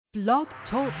Blog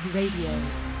Talk Radio.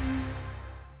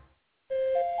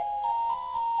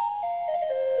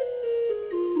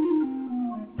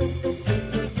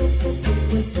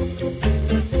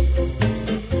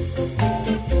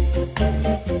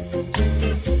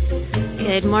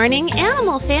 Good morning,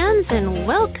 animal fans, and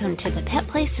welcome to the Pet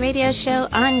Place Radio Show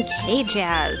on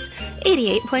KJAZZ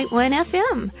 88.1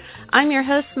 FM. I'm your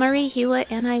host, Marie Hulett,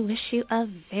 and I wish you a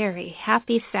very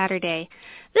happy Saturday.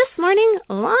 This morning,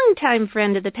 longtime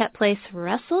friend of the Pet Place,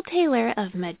 Russell Taylor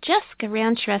of Modjeska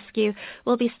Ranch Rescue,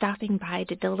 will be stopping by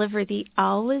to deliver the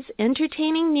always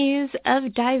entertaining news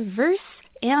of diverse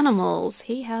animals.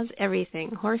 He has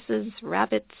everything: horses,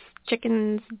 rabbits,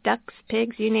 chickens, ducks,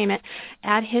 pigs, you name it,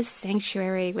 at his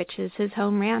sanctuary, which is his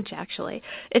home ranch, actually.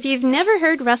 If you've never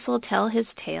heard Russell tell his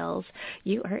tales,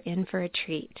 you are in for a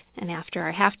treat. And after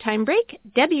our halftime break,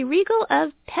 Debbie Regal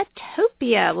of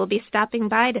Petopia will be stopping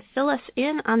by to fill us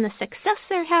in on the success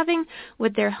they're having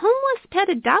with their homeless pet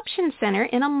adoption center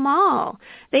in a mall.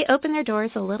 They opened their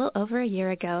doors a little over a year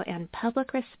ago, and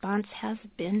public response has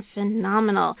been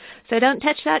phenomenal. So don't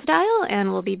touch that dial,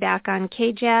 and we'll be back on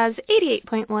KJAZZ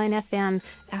 88.1 FM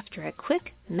after a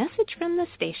quick message from the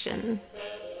station.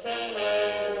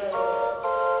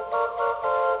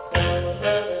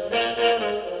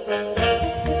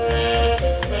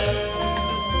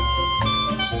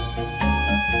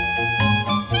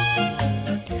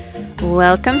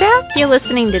 Welcome back. You're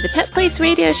listening to the Pet Place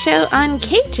Radio Show on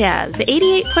KJAZZ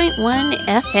 88.1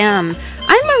 FM.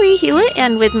 I'm Marie Hulett,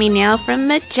 and with me now from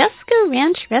Modjeska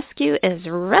Ranch Rescue is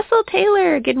Russell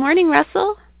Taylor. Good morning,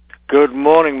 Russell. Good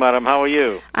morning, madam. How are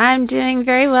you? I'm doing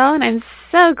very well, and I'm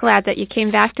so glad that you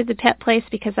came back to the Pet Place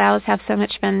because I always have so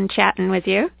much fun chatting with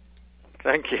you.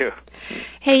 Thank you.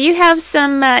 Hey, you have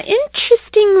some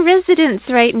interesting residents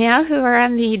right now who are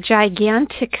on the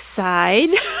gigantic side.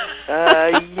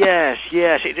 Yes.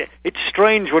 It's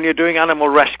strange when you're doing animal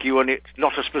rescue and it's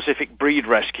not a specific breed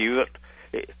rescue.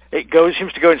 It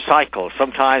seems to go in cycles.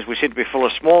 Sometimes we seem to be full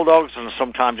of small dogs, and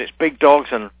sometimes it's big dogs,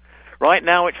 and right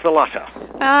now it's the latter.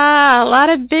 Ah, a lot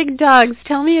of big dogs.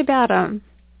 Tell me about them.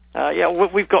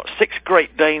 We've got 6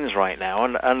 Great Danes right now,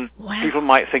 and wow. People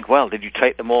might think, well, did you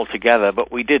take them all together?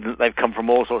 But we didn't. They've come from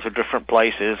all sorts of different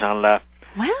places, and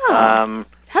wow.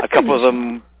 A couple of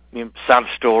them, sad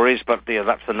stories, but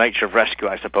that's the nature of rescue,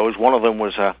 I suppose. One of them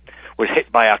was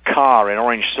hit by a car in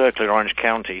Orange Circle in Orange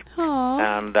County. Aww.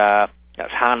 And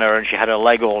that's Hannah, and she had her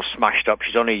leg all smashed up.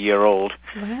 She's only a year old.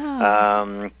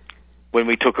 Wow. When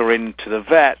we took her into the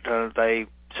vet, they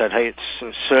said, hey,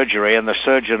 it's surgery, and the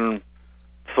surgeon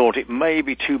thought it may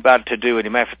be too bad to do, and he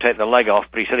may have to take the leg off,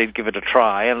 but he said he'd give it a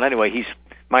try. And anyway, he's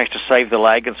managed to save the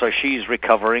leg, and so she's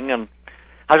recovering and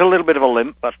has a little bit of a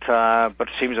limp, but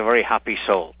seems a very happy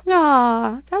soul.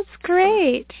 Aw, that's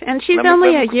great. And she's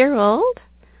only a year old?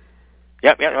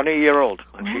 Yeah, only a year old.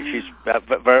 And wow. she's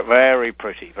very, very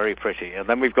pretty, very pretty. And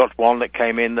then we've got one that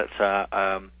came in that's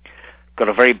got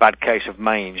a very bad case of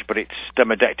mange, but it's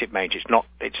demodectic mange. It's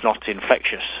not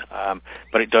infectious,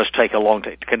 but it does take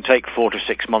it can take 4 to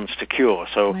 6 months to cure.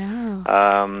 So,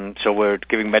 wow. So we're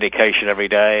giving medication every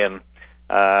day, and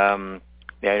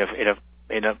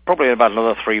probably in about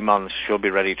another 3 months, she'll be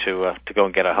ready to go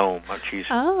and get a home. And she's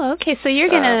okay. So you're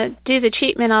gonna do the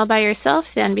treatment all by yourself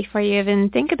then, before you even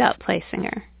think about placing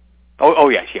her. Oh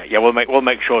yes, yeah. We'll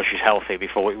make sure she's healthy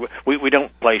before we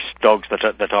don't place dogs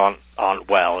that aren't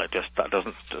well. It just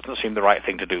doesn't seem the right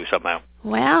thing to do somehow.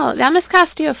 Wow, that must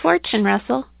cost you a fortune,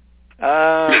 Russell.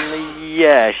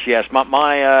 Yes.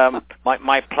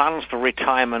 My plans for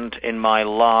retirement in my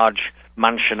large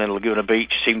mansion in Laguna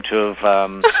Beach seem to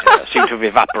have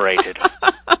evaporated.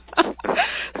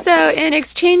 So, in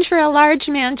exchange for a large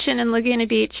mansion in Laguna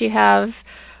Beach, you have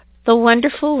the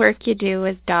wonderful work you do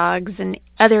with dogs and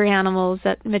other animals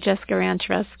at Modjeska Ranch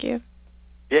Rescue.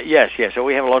 Yes. So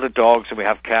we have a lot of dogs, and we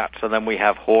have cats, and then we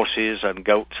have horses and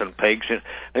goats and pigs. And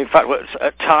in fact,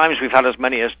 at times we've had as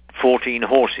many as 14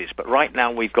 horses. But right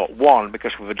now we've got one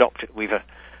because we've adopted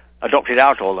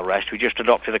out all the rest. We just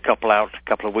adopted a couple out a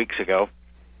couple of weeks ago,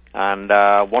 and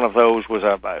one of those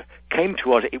came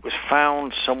to us. It was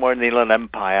found somewhere in the Inland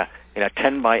Empire in a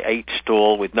 10-by-8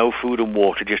 stall with no food and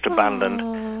water, just abandoned.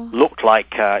 Aww. Looked like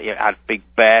it had big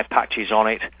bare patches on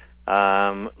it.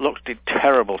 Looked in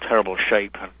terrible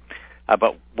shape.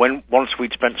 But once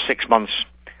we'd spent 6 months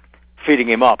feeding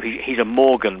him up, he's a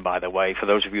Morgan, by the way, for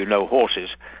those of you who know horses,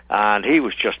 and he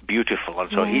was just beautiful.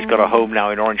 And so he's got a home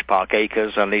now in Orange Park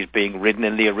Acres, and he's being ridden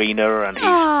in the arena, and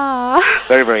he's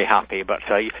very, very happy. But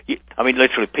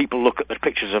literally, people look at the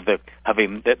pictures of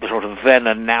him, the sort of then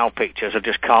and now pictures, and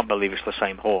just can't believe it's the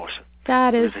same horse.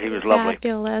 That is he was lovely.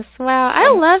 Fabulous. Wow, I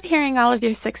love hearing all of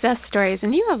your success stories,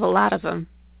 and you have a lot of them.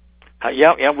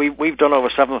 We've done over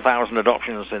 7,000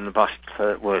 adoptions in the past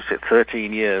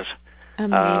 13 years.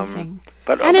 Amazing.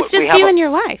 And it's just you and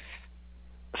your wife.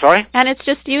 Sorry? And it's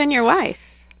just you and your wife.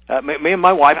 Me and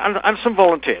my wife and some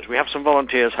volunteers. We have some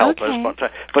volunteers help us,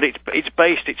 but it's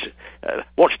based.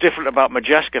 What's different about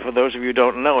Modjeska, for those of you who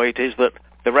don't know it, is that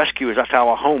the rescue is at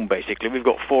our home. Basically, we've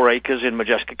got 4 acres in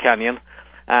Modjeska Canyon,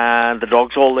 and the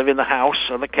dogs all live in the house,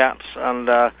 and the cats, and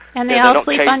they all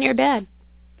sleep on your bed.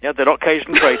 Yeah, they're not caged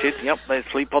and crated. Yep, they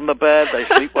sleep on the bed. They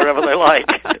sleep wherever they like,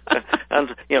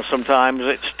 and sometimes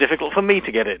it's difficult for me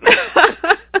to get in.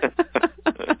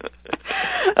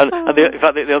 In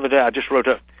fact, the other day I just wrote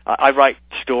I write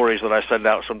stories that I send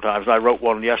out sometimes, and I wrote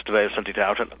one yesterday and sent it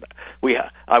out. And we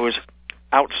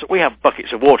have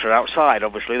buckets of water outside.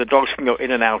 Obviously, the dogs can go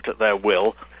in and out at their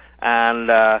will, and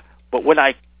but when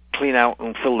I clean out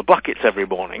and fill the buckets every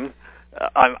morning,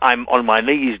 I'm on my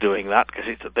knees doing that because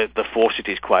the faucet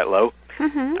is quite low,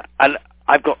 and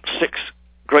I've got 6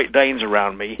 Great Danes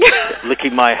around me,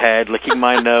 licking my head, licking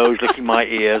my nose, licking my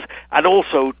ears, and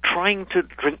also trying to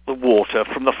drink the water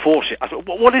from the faucet. I thought,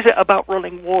 what is it about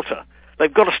running water?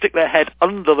 They've got to stick their head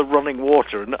under the running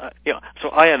water, and so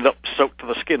I end up soaked to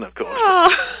the skin, of course.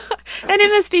 Oh, and it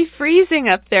must be freezing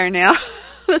up there now.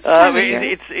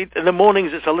 In the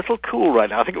mornings it's a little cool right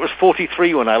now. I think it was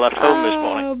 43 when I left home this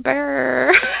morning. Oh,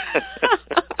 brr.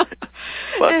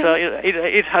 But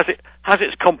it has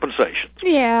its compensations.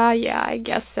 Yeah, I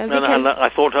guess so. And I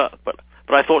thought, but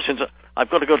I thought since I've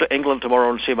got to go to England tomorrow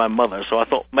and see my mother, so I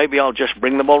thought maybe I'll just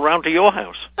bring them all round to your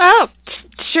house. Oh,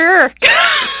 sure.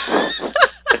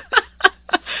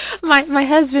 My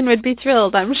husband would be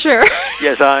thrilled, I'm sure.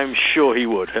 Yes, I'm sure he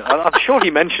would. I'm sure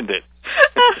he mentioned it.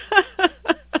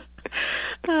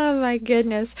 Oh my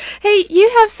goodness! Hey, you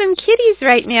have some kitties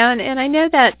right now, and I know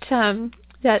that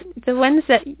that the ones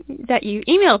that you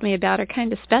emailed me about are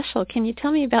kind of special. Can you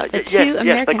tell me about the two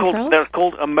American curls? They're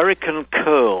called American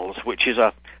curls, which is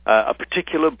a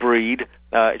particular breed.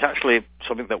 It's actually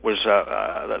something that was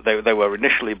they were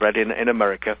initially bred in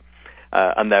America,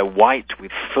 and they're white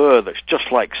with fur that's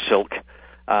just like silk,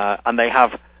 and they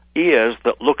have ears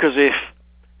that look as if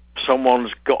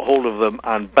someone's got hold of them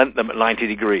and bent them at 90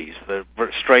 degrees. They're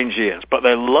very strange ears, but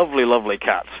they're lovely, lovely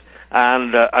cats,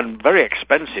 and very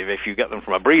expensive if you get them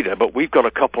from a breeder. But we've got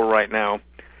a couple right now,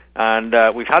 and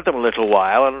we've had them a little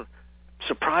while, and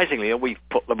surprisingly, we've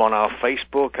put them on our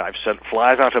Facebook. I've sent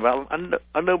flyers out about them,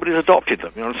 and nobody's adopted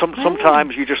them.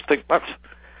 Sometimes you just think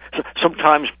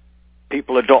sometimes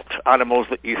people adopt animals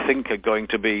that you think are going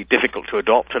to be difficult to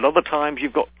adopt, and other times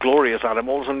you've got glorious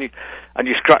animals, and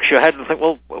you scratch your head and think,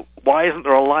 well, why isn't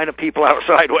there a line of people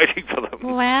outside waiting for them?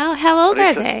 Wow, how old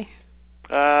are they?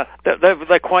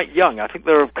 They're quite young. I think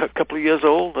they're a couple of years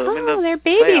old. They're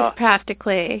babies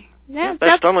practically. They're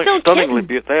stunningly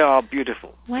beautiful. They are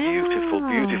beautiful.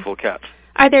 Wow. Beautiful cats.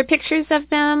 Are there pictures of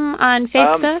them on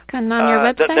Facebook and on your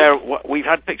website? We've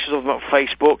had pictures of them on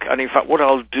Facebook, and in fact what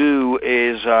I'll do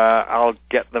is I'll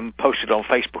get them posted on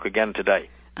Facebook again today.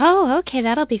 Oh, okay,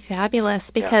 that'll be fabulous,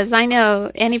 because I know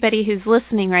anybody who's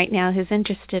listening right now who's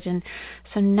interested in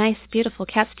some nice, beautiful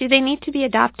cats, do they need to be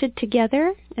adopted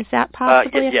together? Is that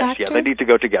possibly a factor? Yes, they need to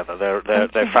go together.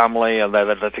 They're family, and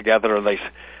they're together, and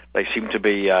they seem to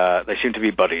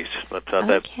be buddies, but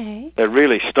they're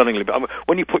really stunningly.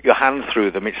 When you put your hand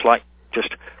through them, it's like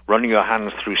just running your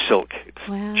hands through silk. It's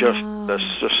they're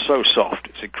just so soft.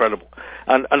 It's incredible.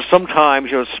 And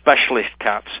sometimes your specialist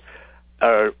cats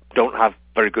don't have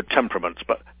very good temperaments,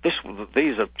 but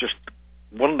these are just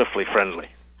wonderfully friendly.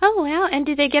 Oh wow! And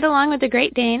do they get along with the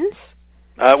Great Danes?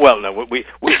 Well, no. We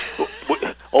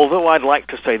although I'd like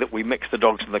to say that we mix the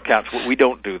dogs and the cats, we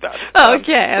don't do that.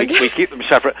 Okay. We keep them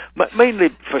separate,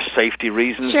 mainly for safety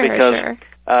reasons, because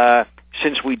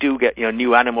since we do get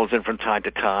new animals in from time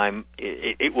to time,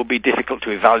 it will be difficult to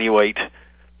evaluate.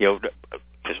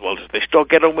 As well, does this dog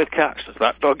get on with cats? Does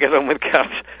that dog get on with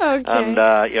cats? Okay. And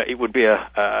it would be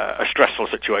a stressful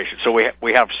situation. So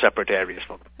we have separate areas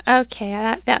for them. Okay,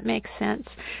 that makes sense.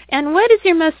 And what is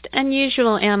your most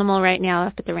unusual animal right now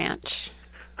up at the ranch?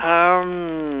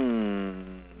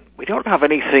 We don't have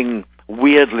anything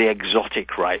weirdly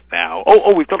exotic right now.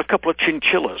 Oh, we've got a couple of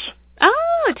chinchillas.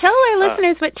 Oh, tell our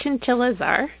listeners what chinchillas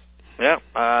are. Yeah,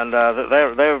 and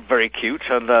they're very cute,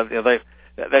 and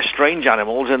they're strange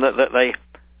animals in that they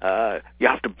you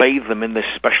have to bathe them in this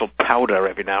special powder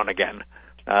every now and again,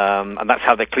 and that's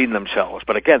how they clean themselves.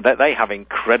 But again, they have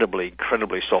incredibly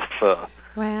soft fur.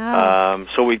 Wow.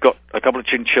 So we've got a couple of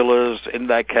chinchillas in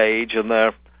their cage, and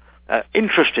they're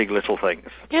interesting little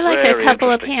things. They're like a couple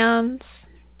of pounds.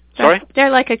 Sorry? They're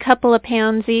like a couple of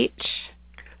pounds each.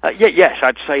 Yes,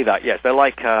 I'd say that. Yes, they're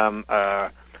like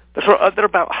They're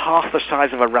about half the size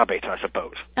of a rabbit, I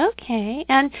suppose. Okay.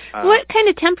 And what kind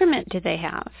of temperament do they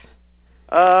have?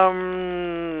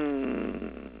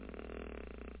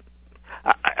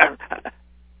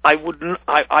 I would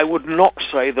not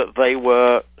say that they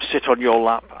were sit on your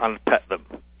lap and pet them.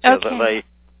 Okay.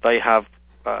 They have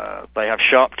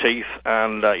sharp teeth,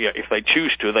 and if they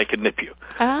choose to, they can nip you.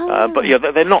 Oh. But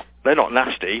they're not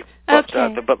nasty. But,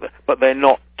 okay. But they're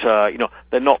not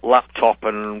they're not laptop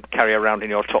and carry around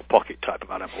in your top pocket type of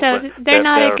animals. So they're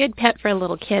not a good pet for a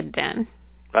little kid then.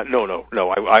 No.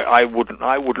 I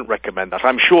wouldn't recommend that.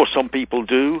 I'm sure some people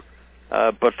do,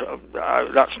 but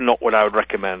that's not what I would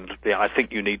recommend. I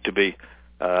think you need to be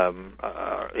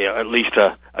at least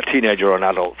a teenager or an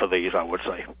adult for these, I would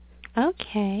say.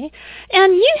 Okay.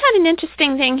 And you had an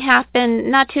interesting thing happen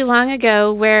not too long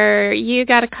ago where you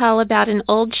got a call about an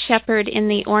old shepherd in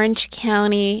the Orange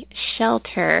County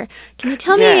shelter. Can you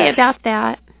tell me about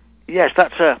that? Yes,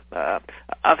 that's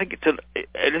I think it's an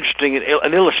interesting,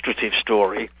 an illustrative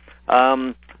story.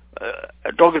 A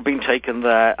dog had been taken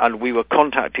there, and we were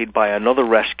contacted by another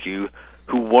rescue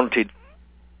who wanted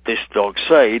this dog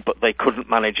saved, but they couldn't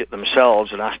manage it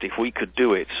themselves and asked if we could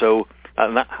do it. So,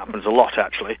 and that happens a lot,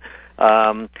 actually.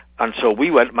 And so we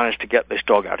managed to get this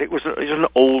dog out. It was an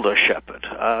older shepherd,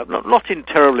 not in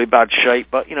terribly bad shape,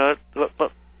 but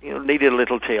needed a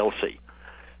little TLC.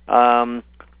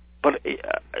 But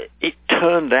it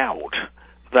turned out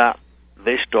that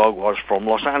this dog was from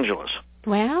Los Angeles.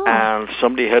 Wow. And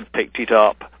somebody had picked it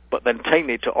up, but then taken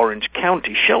it to Orange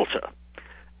County shelter.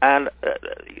 And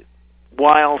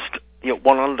whilst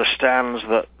one understands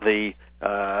that the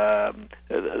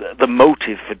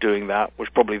motive for doing that was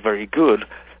probably very good,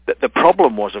 that the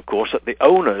problem was, of course, that the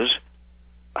owners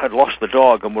had lost the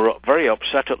dog and were very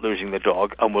upset at losing the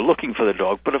dog and were looking for the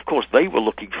dog, but of course they were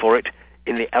looking for it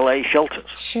in the LA shelters.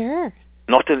 Sure.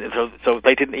 So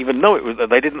they didn't even know it was.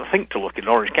 They didn't think to look in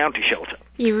Orange County shelter.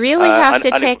 You really have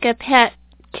to take a pet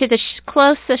to the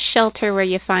closest shelter where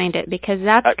you find it, because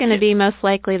that's going to be most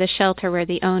likely the shelter where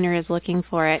the owner is looking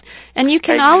for it. And you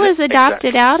can always adopt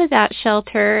it out of that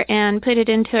shelter and put it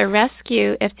into a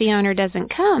rescue if the owner doesn't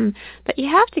come, but you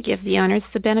have to give the owners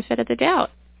the benefit of the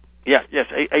doubt. Yes,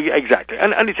 exactly.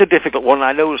 And it's a difficult one.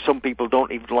 I know some people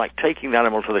don't even like taking the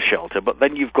animal to the shelter, but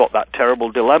then you've got that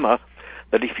terrible dilemma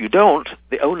that if you don't,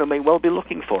 the owner may well be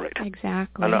looking for it.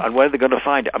 Exactly. And where they're going to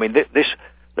find it. I mean,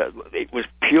 it was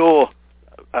pure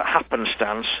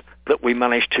happenstance that we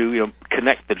managed to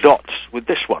connect the dots with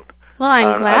this one. Well,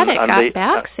 I'm glad it got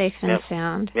back safe and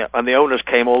sound. Yeah, and the owners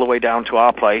came all the way down to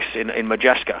our place in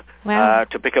Modjeska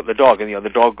to pick up the dog. And the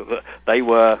dog, they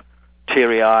were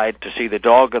teary-eyed to see the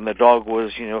dog, and the dog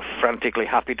was frantically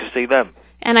happy to see them.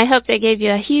 And I hope they gave you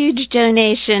a huge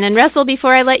donation. And Russell,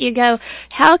 before I let you go,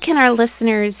 how can our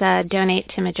listeners donate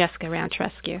to Modjeska Ranch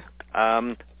Rescue?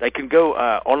 They can go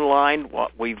online.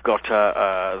 We've got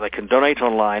they can donate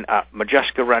online at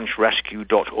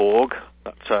modjeskaranchrescue.org.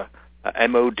 That's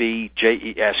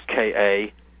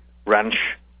MODJESKA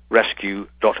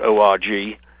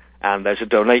ranchrescue.org. And there's a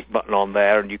donate button on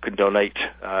there, and you can donate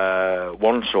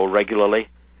once or regularly.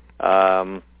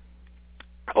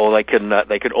 Or they can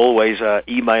always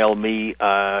email me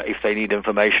if they need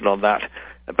information on that.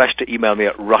 Best to email me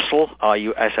at Russell,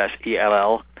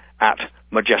 RUSSELL,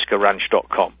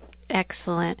 @modjeskaranch.com.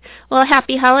 Excellent. Well,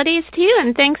 happy holidays to you,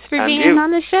 and thanks for being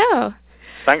on the show.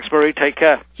 Thanks, Marie. Take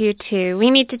care. You too.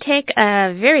 We need to take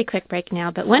a very quick break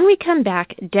now, but when we come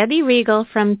back, Debbie Regal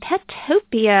from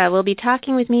Petopia will be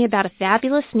talking with me about a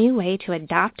fabulous new way to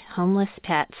adopt homeless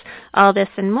pets. All this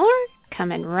and more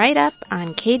coming right up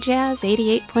on KJAZZ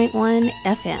 88.1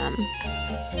 FM.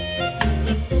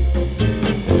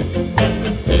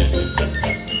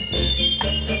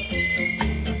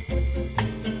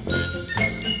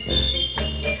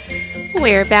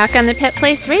 We're back on the Pet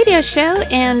Place Radio Show,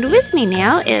 and with me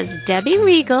now is Debbie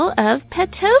Regal of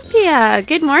Petopia.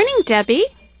 Good morning, Debbie.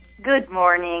 Good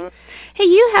morning. Hey,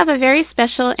 you have a very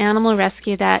special animal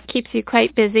rescue that keeps you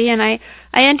quite busy, and I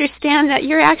understand that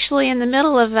you're actually in the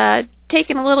middle of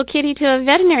taking a little kitty to a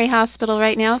veterinary hospital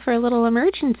right now for a little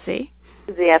emergency.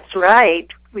 That's right.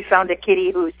 We found a kitty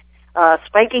who's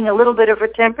spiking a little bit of her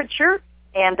temperature,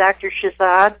 and Dr.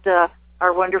 KJAZZ,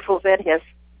 our wonderful vet, has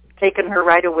taken her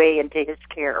right away into his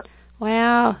care.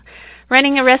 Wow.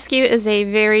 Running a rescue is a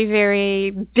very,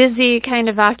 very busy kind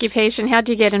of occupation. How'd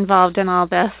you get involved in all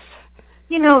this?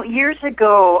 Years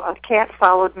ago, a cat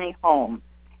followed me home,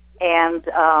 and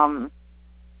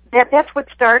that's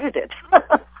what started it.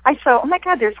 I saw, oh my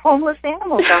God, there's homeless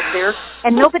animals out there,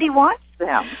 and nobody wants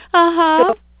them.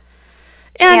 Uh-huh.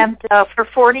 And for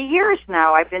 40 years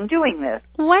now, I've been doing this.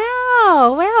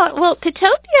 Wow. Well,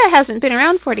 Petopia hasn't been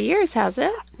around 40 years, has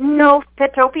it? No,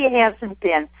 Petopia hasn't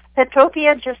been.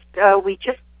 Petopia we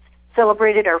just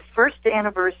celebrated our first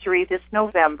anniversary this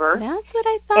November. That's what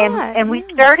I thought. And we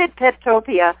started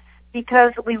Petopia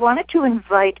because we wanted to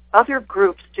invite other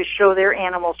groups to show their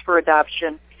animals for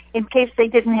adoption in case they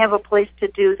didn't have a place to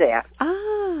do that.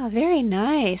 Ah, very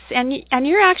nice. And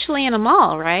you're actually in a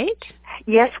mall, right?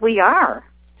 Yes, we are.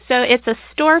 So it's a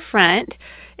storefront.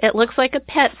 It looks like a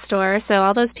pet store, so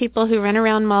all those people who run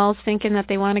around malls thinking that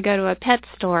they want to go to a pet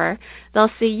store,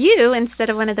 they'll see you instead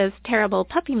of one of those terrible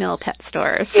puppy mill pet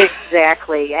stores.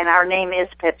 Exactly, and our name is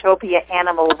Petopia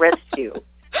Animal Rescue.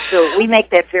 So we make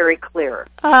that very clear.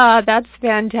 Ah, that's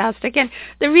fantastic. And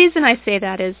the reason I say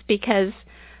that is because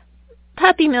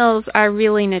puppy mills are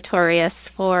really notorious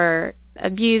for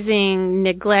abusing,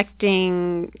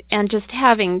 neglecting, and just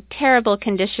having terrible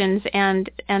conditions, and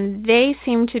they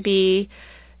seem to be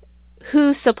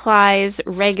who supplies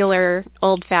regular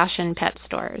old-fashioned pet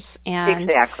stores. And,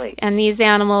 exactly. And these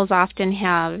animals often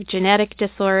have genetic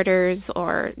disorders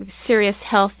or serious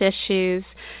health issues.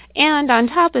 And on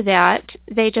top of that,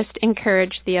 they just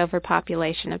encourage the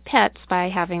overpopulation of pets by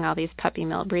having all these puppy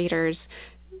mill breeders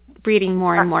breeding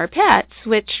more and more pets,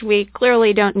 which we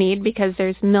clearly don't need because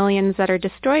there's millions that are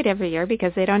destroyed every year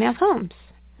because they don't have homes.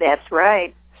 That's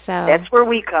right. So that's where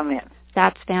we come in.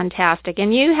 That's fantastic.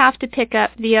 And you have to pick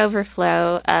up the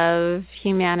overflow of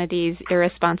humanity's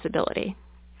irresponsibility.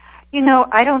 You know,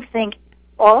 I don't think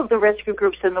all of the rescue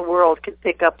groups in the world could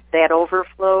pick up that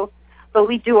overflow, but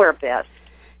we do our best.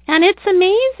 And it's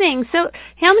amazing. So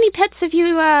how many pets have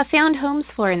you found homes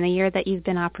for in the year that you've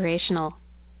been operational?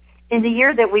 In the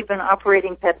year that we've been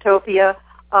operating Petopia,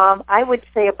 I would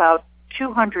say about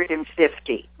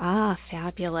 250. Ah,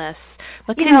 fabulous.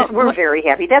 We're very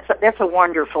happy. That's a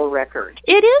wonderful record.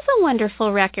 It is a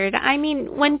wonderful record. I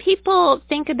mean, when people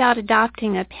think about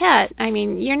adopting a pet, I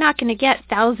mean, you're not going to get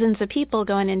thousands of people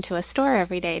going into a store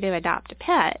every day to adopt a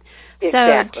pet.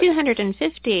 Exactly. So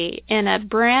 250 in a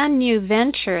brand new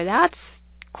venture, that's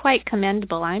quite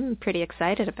commendable. I'm pretty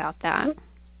excited about that.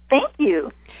 Thank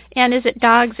you. And is it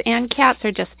dogs and cats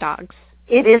or just dogs?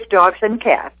 It is dogs and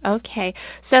cats. Okay.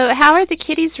 So how are the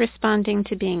kitties responding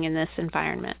to being in this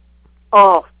environment?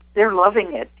 Oh, they're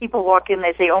loving it. People walk in,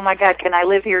 they say, oh, my God, can I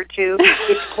live here too?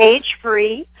 It's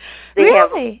cage-free. They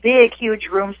really? have big, huge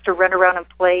rooms to run around and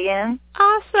play in.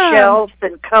 Awesome. Shelves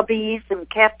and cubbies and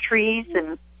cat trees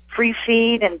and free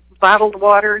feed and bottled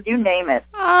water, you name it.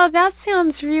 Oh, that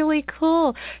sounds really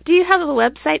cool. Do you have a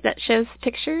website that shows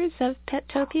pictures of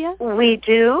Petopia? We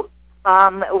do.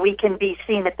 We can be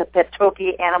seen at the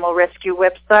Petopia Animal Rescue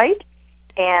website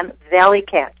and Valley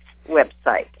Cat's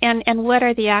website. And what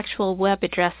are the actual web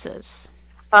addresses?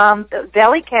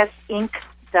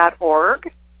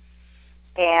 ValleyCatsInc.org,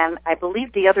 and I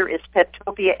believe the other is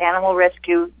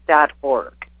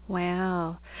PetopiaAnimalRescue.org.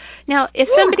 Wow. Now, if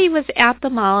somebody was at the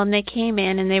mall and they came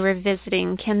in and they were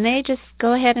visiting, can they just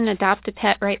go ahead and adopt a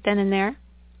pet right then and there?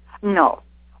 No.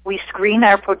 We screen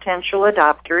our potential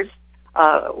adopters.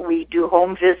 We do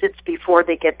home visits before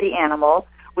they get the animal.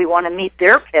 We want to meet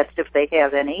their pets if they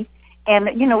have any. And,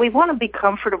 we want to be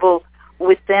comfortable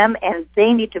with them, and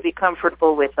they need to be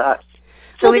comfortable with us.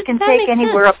 So well, it can take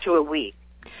anywhere up to a week.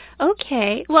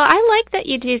 Okay. Well, I like that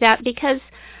you do that because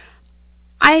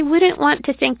I wouldn't want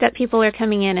to think that people are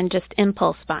coming in and just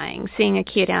impulse buying, seeing a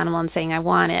cute animal and saying, I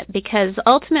want it, because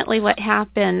ultimately what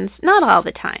happens, not all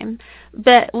the time,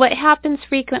 but what happens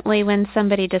frequently when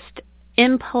somebody just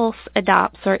impulse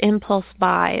adopts or impulse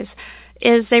buys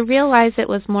is they realize it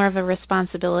was more of a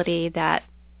responsibility that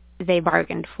they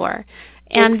bargained for.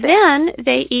 And exactly. Then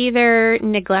they either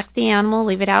neglect the animal,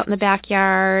 leave it out in the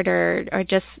backyard, or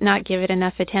just not give it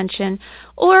enough attention,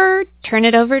 or turn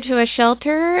it over to a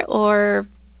shelter, or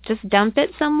just dump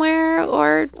it somewhere,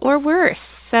 or worse.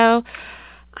 So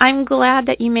I'm glad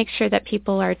that you make sure that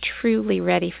people are truly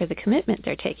ready for the commitment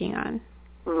they're taking on.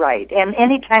 Right. And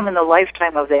any time in the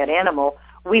lifetime of that animal,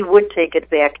 we would take it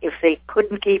back if they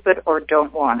couldn't keep it or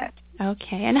don't want it.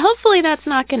 Okay, and hopefully that's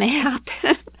not going to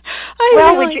happen.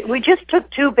 We just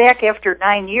took 2 back after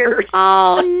 9 years.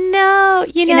 Oh, no.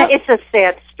 You know, it's a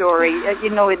sad story.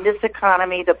 In this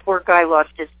economy, the poor guy lost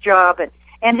his job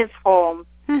and his home,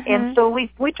 and so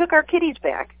we took our kitties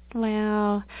back.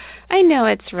 Wow. I know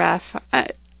it's rough.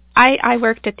 I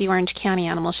worked at the Orange County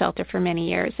Animal Shelter for many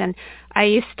years, and I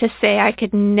used to say I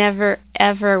could never,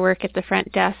 ever work at the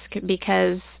front desk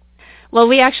because, well,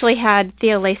 we actually had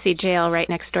Theo Lacey Jail right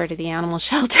next door to the animal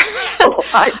shelter. Oh,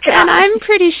 my God. And I'm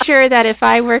pretty sure that if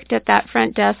I worked at that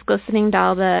front desk listening to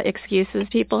all the excuses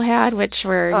people had, which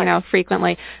were,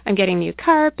 frequently, I'm getting new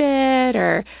carpet,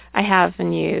 or I have a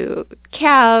new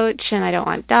couch, and I don't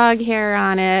want dog hair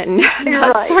on it, and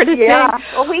that sort of thing.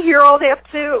 Oh, we hear all that,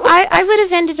 too. I would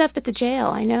have ended up at the jail.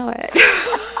 I know it.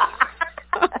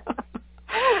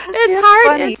 It's hard.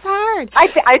 Funny. It's hard.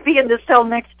 I'd be in the cell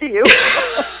next to you.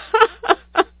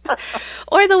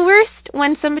 Or the worst,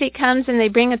 when somebody comes and they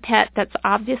bring a pet that's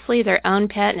obviously their own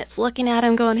pet, and it's looking at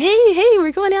them going, hey,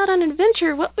 we're going out on an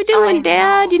adventure. What we doing,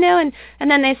 Dad?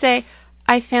 And then they say,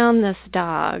 I found this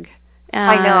dog.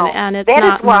 I know. And it's that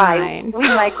not is why mine. we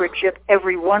microchip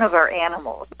every one of our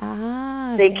animals.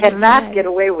 They very cannot good. get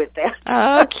away with that.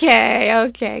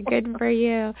 Okay, good for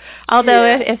you. Although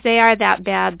if they are that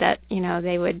bad that,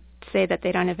 they would say that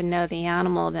they don't even know the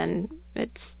animal, then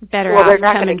it's better off they're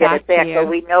not going coming to get it back, to you. but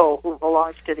we know who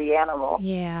belongs to the animal.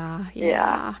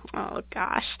 Yeah. Oh,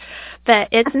 gosh. But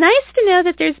it's nice to know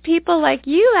that there's people like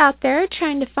you out there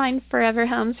trying to find forever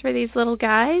homes for these little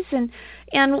guys. And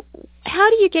how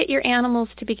do you get your animals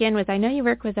to begin with? I know you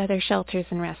work with other shelters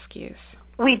and rescues.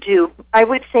 We do. I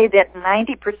would say that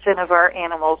 90% of our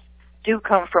animals do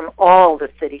come from all the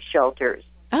city shelters.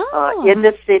 In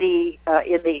the city,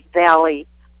 in the valley,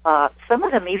 some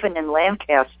of them even in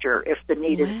Lancaster if the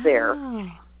need is there.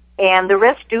 And the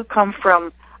rest do come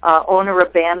from owner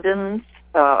abandons,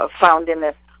 found in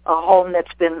a home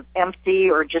that's been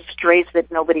empty, or just strays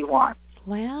that nobody wants.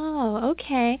 Wow,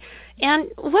 okay. And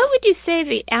what would you say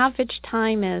the average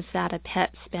time is that a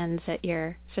pet spends at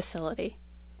your facility?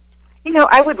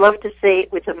 I would love to say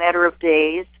it was a matter of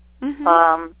days.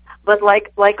 Mm-hmm. But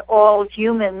like all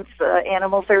humans,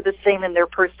 animals are the same, and their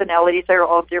personalities are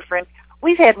all different.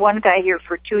 We've had one guy here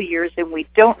for 2 years, and we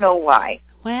don't know why.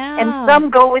 Wow. And some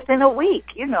go within a week,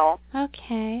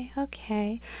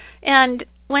 Okay. And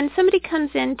when somebody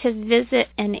comes in to visit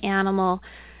an animal,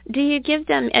 do you give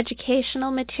them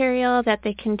educational material that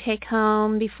they can take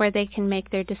home before they can make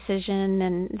their decision?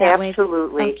 And that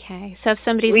Absolutely. Way? Okay. So if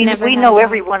somebody's we never know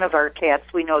every one of our cats.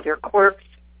 We know their quirks.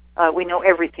 We know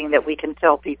everything that we can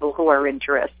tell people who are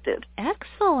interested.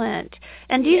 Excellent.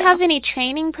 And do you have any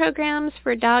training programs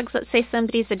for dogs? Let's say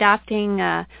somebody's adopting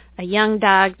a young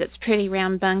dog that's pretty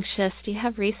rambunctious. Do you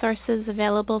have resources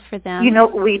available for them?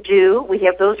 We do. We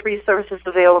have those resources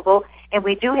available. And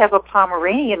we do have a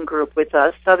Pomeranian group with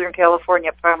us, Southern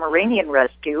California Pomeranian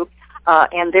Rescue,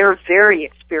 and they're very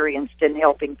experienced in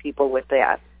helping people with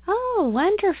that. Oh,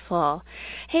 wonderful.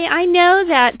 Hey, I know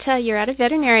that you're at a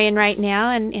veterinarian right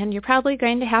now, and you're probably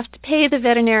going to have to pay the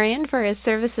veterinarian for his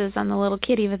services on the little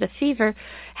kitty with a fever.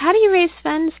 How do you raise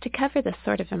funds to cover this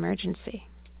sort of emergency?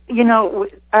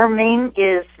 Our main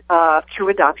is through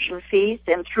adoption fees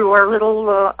and through our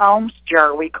little alms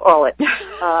jar, we call it.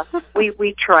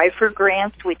 We try for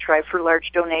grants. We try for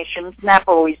large donations, not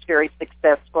always very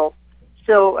successful.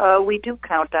 So we do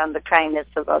count on the kindness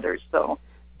of others, though.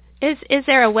 Is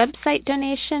there a website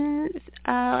donation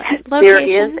location? There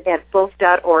is at both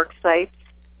 .org sites.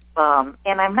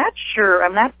 And I'm not sure,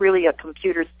 I'm not really a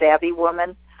computer savvy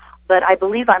woman, but I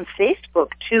believe on Facebook,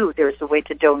 too, there's a way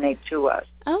to donate to us.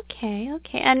 Okay.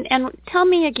 And tell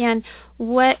me again,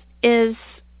 what is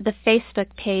the Facebook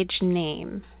page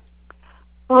name?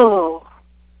 Oh,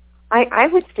 I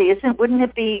would say, wouldn't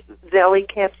it be Valley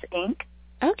Cats, Inc.?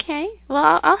 Okay.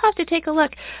 Well, I'll have to take a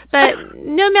look. But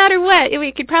no matter what,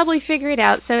 we could probably figure it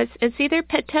out. So it's either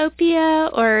Petopia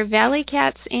or Valley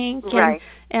Cats, Inc. Right.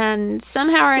 And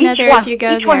somehow or another, if you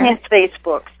go each one has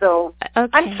Facebook, so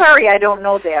I'm sorry I don't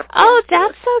know that. Oh,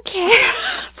 that's okay.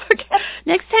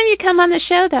 Next time you come on the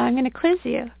show, though, I'm going to quiz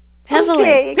you heavily.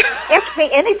 Okay. Ask me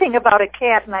anything about a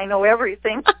cat, and I know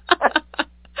everything.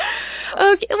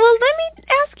 Okay, well, let me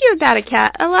ask you about a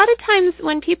cat. A lot of times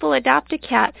when people adopt a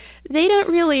cat, they don't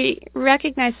really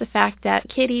recognize the fact that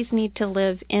kitties need to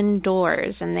live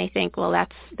indoors, and they think, well,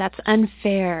 that's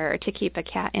unfair to keep a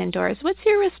cat indoors. What's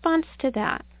your response to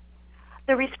that?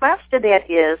 The response to that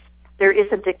is there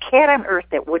isn't a cat on earth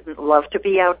that wouldn't love to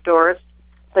be outdoors,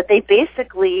 but they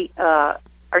basically are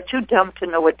too dumb to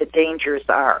know what the dangers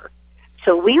are.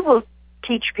 So we will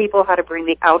teach people how to bring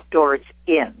the outdoors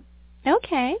in.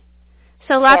 Okay.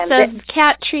 So lots of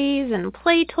cat trees and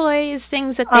play toys,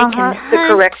 things that they can hunt. The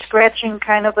correct scratching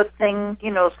kind of a thing,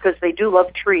 because they do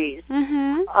love trees.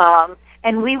 Mm-hmm.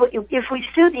 And if we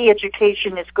see the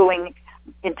education is going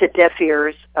into deaf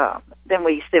ears, then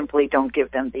we simply don't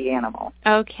give them the animal.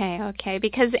 Okay,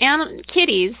 because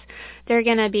kitties, they're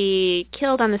going to be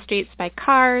killed on the streets by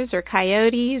cars or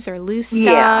coyotes or loose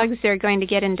dogs. They're going to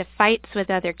get into fights with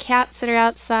other cats that are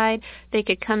outside. They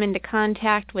could come into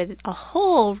contact with a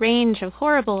whole range of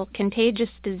horrible contagious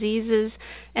diseases.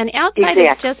 And outside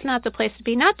is just not the place to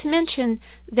be, not to mention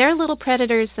they're little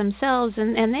predators themselves,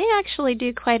 and they actually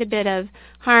do quite a bit of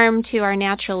harm to our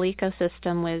natural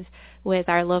ecosystem with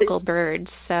our local birds.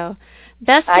 So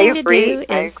best thing to do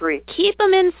is keep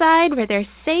them inside where they're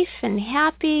safe and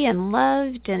happy and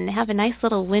loved and have a nice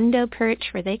little window perch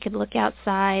where they could look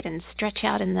outside and stretch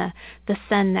out in the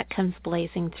sun that comes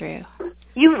blazing through.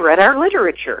 You've read our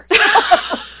literature.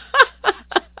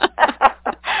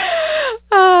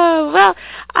 Oh, well,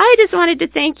 I just wanted to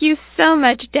thank you so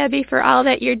much, Debbie, for all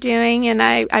that you're doing, and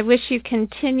I wish you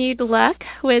continued luck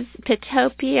with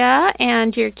Petopia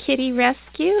and your kitty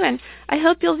rescue, and I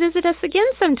hope you'll visit us again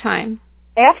sometime.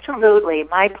 Absolutely,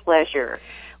 my pleasure.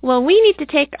 Well, we need to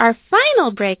take our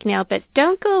final break now, but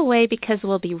don't go away because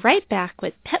we'll be right back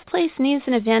with Pet Place News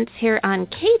and Events here on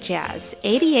KJAZZ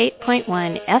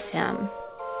 88.1 FM.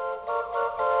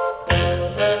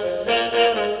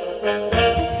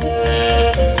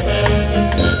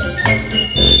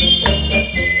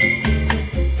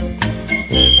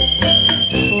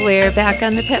 We're back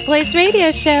on the Pet Place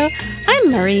Radio Show.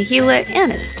 I'm Marie Hulett,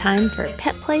 and it's time for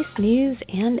Pet Place News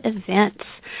and Events.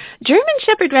 German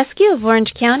Shepherd Rescue of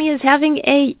Orange County is having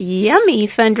a yummy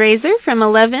fundraiser from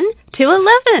 11 to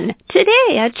 11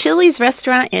 today at Chili's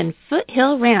restaurant in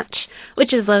Foothill Ranch,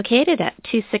 which is located at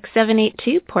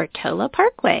 26782 Portola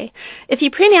Parkway. If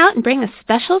you print out and bring a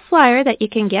special flyer that you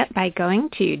can get by going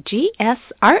to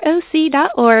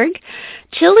gsroc.org,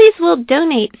 Chili's will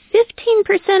donate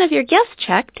 15% of your guest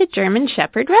check to German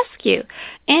Shepherd Rescue.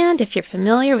 And if you're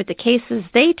familiar with the cases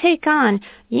they take on,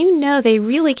 you know they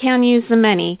really can use the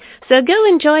money. So go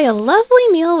enjoy a lovely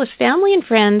meal with family and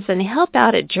friends and help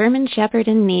out a German Shepherd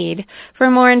in need. For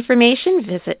more information,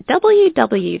 visit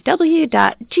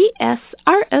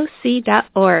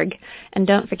www.gsroc.org. And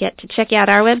don't forget to check out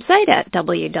our website at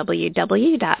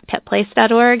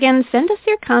www.petplace.org and send us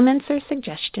your comments or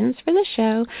suggestions for the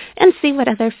show and see what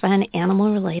other fun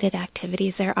animal-related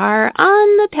activities there are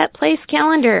on the Pet Place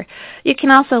calendar. You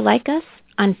can also like us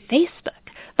on Facebook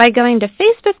by going to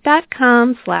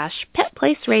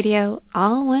facebook.com/petplaceradio,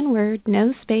 all one word,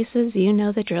 no spaces, you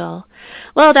know the drill.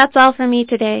 Well, that's all for me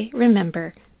today.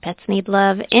 Remember, pets need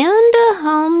love and a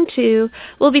home, too.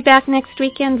 We'll be back next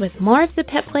weekend with more of the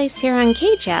Pet Place here on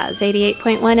KJAZZ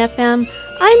 88.1 FM.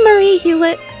 I'm Marie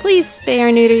Hulett. Please spay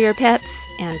or neuter your pets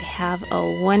and have a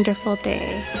wonderful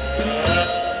day.